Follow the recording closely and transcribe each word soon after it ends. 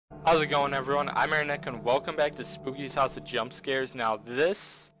How's it going, everyone? I'm ErrorNick, and welcome back to Spookies House of Jump Scares. Now,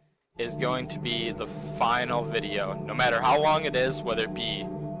 this is going to be the final video. No matter how long it is, whether it be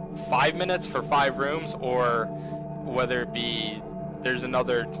 5 minutes for 5 rooms, or whether it be there's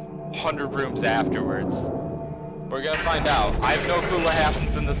another 100 rooms afterwards. We're gonna find out. I have no clue what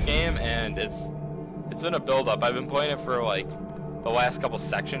happens in this game, and it's been a build-up. I've been playing it for like the last couple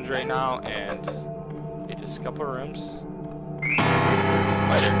sections right now, and okay, just a couple rooms.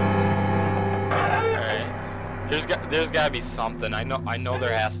 Spider. Alright. There's gotta be something. I know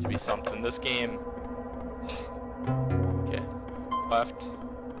there has to be something. This game. Okay. Left.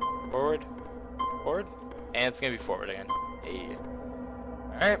 Forward. Forward. And it's gonna be forward again. Hey.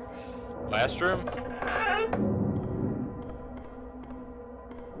 Alright. Last room.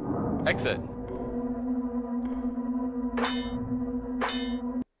 Exit.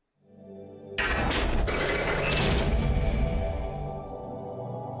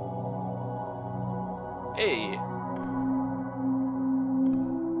 Hey.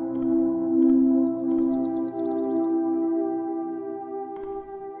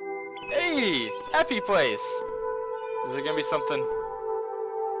 Hey! Happy place! Is there gonna be something?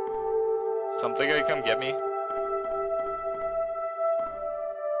 Something gonna come get me?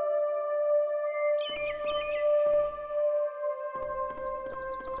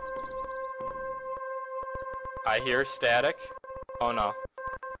 I hear static. Oh no.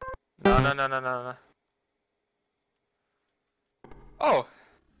 No. Oh!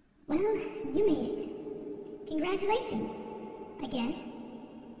 Well, you made it. Congratulations, I guess.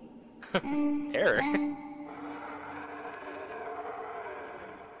 Error.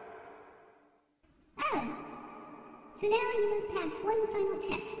 So now you must pass one final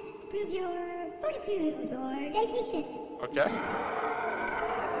test to prove your fortitude or dedication. Okay.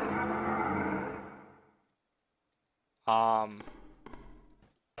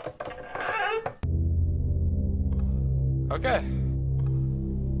 Okay.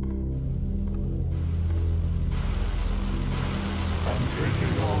 I'm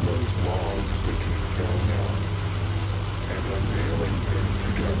taking all those logs that you've thrown out, and I'm nailing them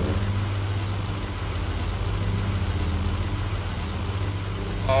together.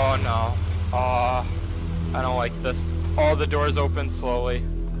 Oh no. I don't like this. Oh, the doors open slowly.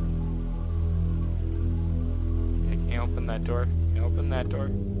 I can't open that door. Can't open that door.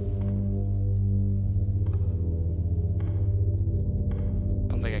 I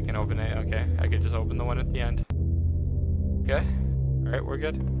don't think I can open it. Okay, I could just open the one at the end. Okay. Alright, we're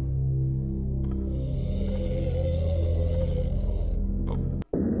good.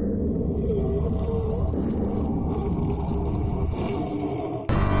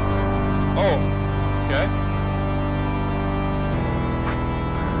 Oh, okay.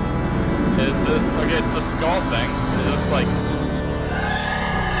 Is it, okay, it's the skull thing. Is this like,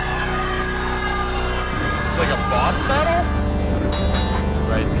 it's like a boss battle?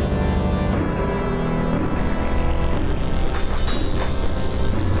 Right.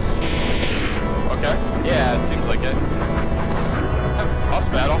 Okay, yeah, it seems like it. Boss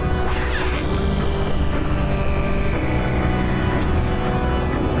battle.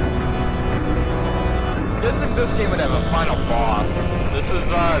 Didn't think this game would have a final boss. This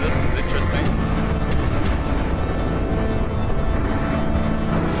is interesting.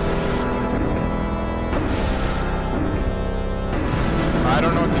 I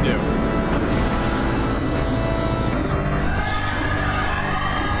don't know what to do.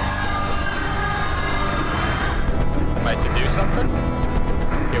 Am I to do something?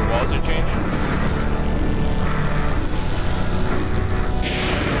 Okay, walls are changing.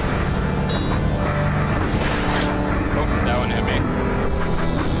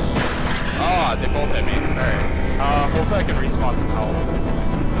 They both hit me. Alright. Hopefully I can respawn some health.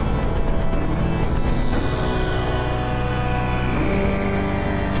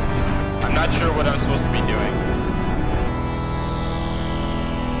 I'm not sure what I'm supposed to be doing.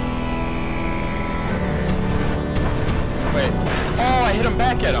 Wait. Oh, I hit him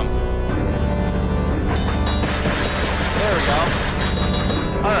back at him. There we go.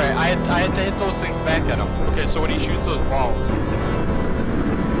 Alright, I had to hit those things back at him. Okay, so when he shoots those balls.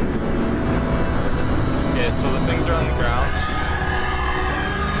 So the things are on the ground.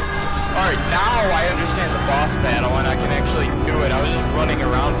 Alright, now I understand the boss battle and I can actually do it. I was just running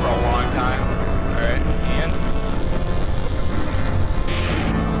around for a long time. Alright, and...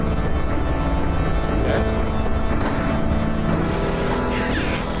 Okay.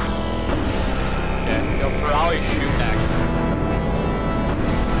 Okay, he'll probably shoot next.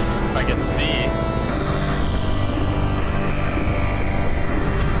 If I can see.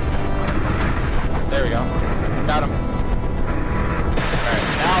 There we go. Got him. Alright,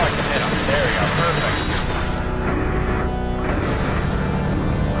 now I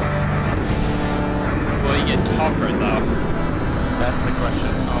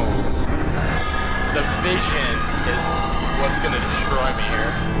destroy me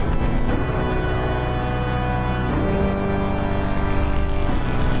here.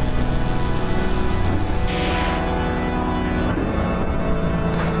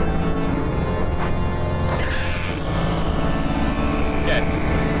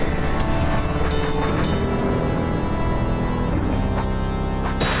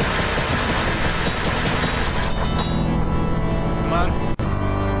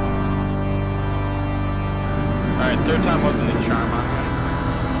 Third time wasn't a charm on him.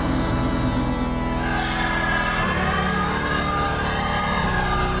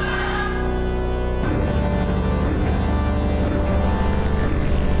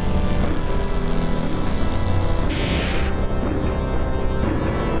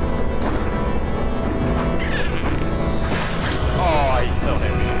 Oh, he still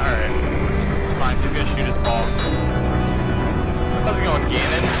hit me. Alright. It's fine, he's gonna shoot his ball. How's it going,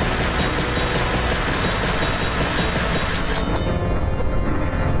 Gannon?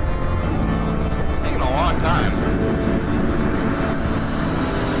 Time.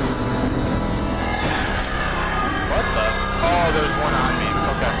 What the? Oh, there's one on me.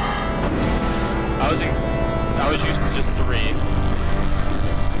 Okay. I was used to just 3.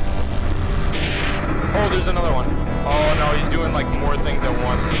 Oh, there's another one. Oh no, he's doing like more things at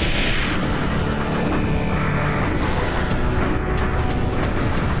once.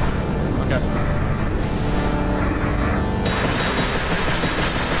 Okay.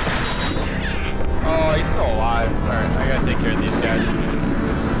 Oh, he's still alive. Alright, I gotta take care of these guys.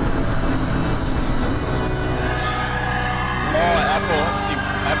 Oh,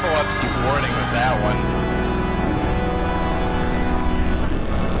 epilepsy warning with that one.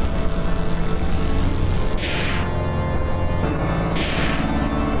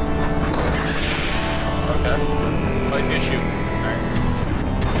 Okay. Oh, he's gonna shoot. Alright.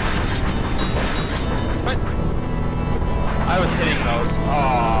 What? I was hitting those.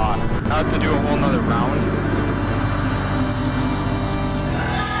 Aww. I have to do a whole nother round.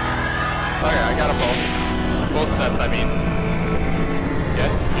 Okay, I got them both. Both sets, I mean. Yeah,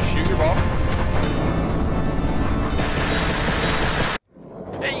 just shoot your ball.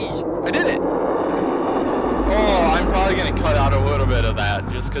 Hey, I did it! Oh, I'm probably gonna cut out a little bit of that,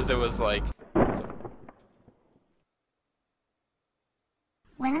 just because it was like...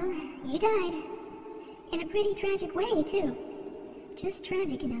 Well, you died. In a pretty tragic way, too. Just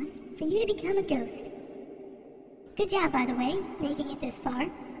tragic enough for you to become a ghost. Good job, by the way, making it this far.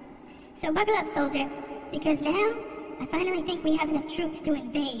 So buckle up, soldier, because now, I finally think we have enough troops to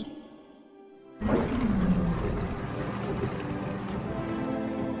invade.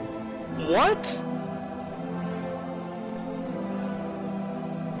 What?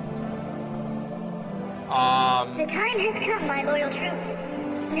 The time has come, my loyal troops.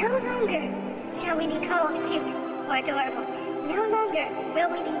 No longer shall we be called cute or adorable. No longer will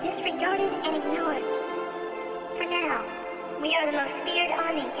we be disregarded and ignored. For now, we are the most feared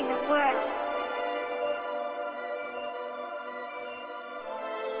army in the world.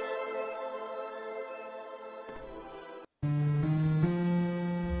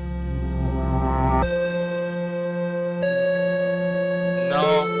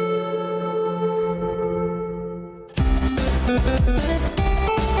 No.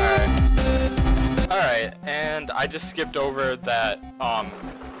 Alright, and I just skipped over that,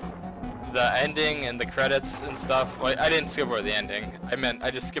 the ending and the credits and stuff. Like, I didn't skip over the ending.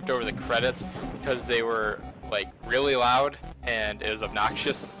 I just skipped over the credits because they were, like, really loud and it was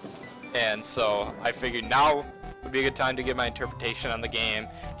obnoxious. And so I figured now would be a good time to give my interpretation on the game,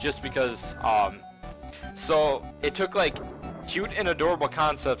 just because, so it took, like, cute and adorable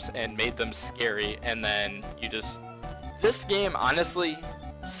concepts and made them scary, and then this game honestly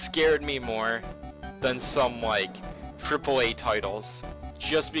scared me more than some, like, AAA titles,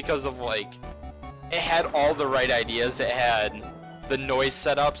 just because of, like, it had all the right ideas. It had the noise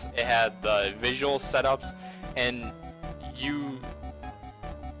setups, it had the visual setups, and you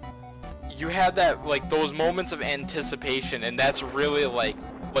had that, like, those moments of anticipation, and that's really, like,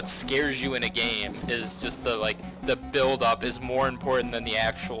 what scares you in a game, is just the build up is more important than the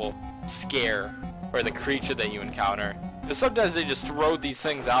actual scare or the creature that you encounter. Because sometimes they just throw these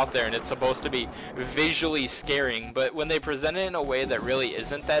things out there and it's supposed to be visually scaring, but when they present it in a way that really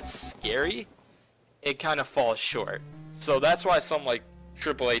isn't that scary, it kind of falls short. So that's why some, like,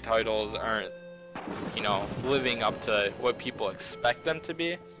 AAA titles aren't, you know, living up to what people expect them to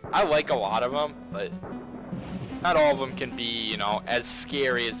be. I like a lot of them, but not all of them can be, you know, as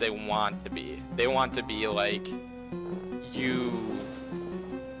scary as they want to be. They want to be, like, you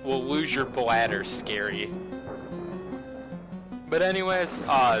will lose your bladder scary. But anyways,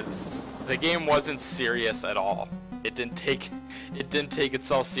 the game wasn't serious at all. it didn't take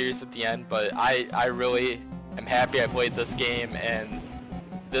itself serious at the end. But I really am happy I played this game, and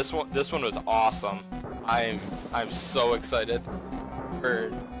this one was awesome. I'm so excited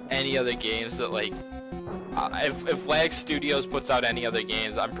for any other games that like if Lag Studios puts out any other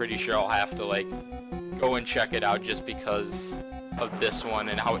games, I'm pretty sure I'll have to like go and check it out just because of this one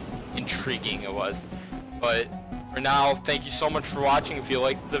and how intriguing it was. But for now, thank you so much for watching. If you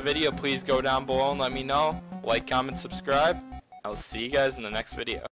liked the video, please go down below and let me know. Like, comment, subscribe. I'll see you guys in the next video.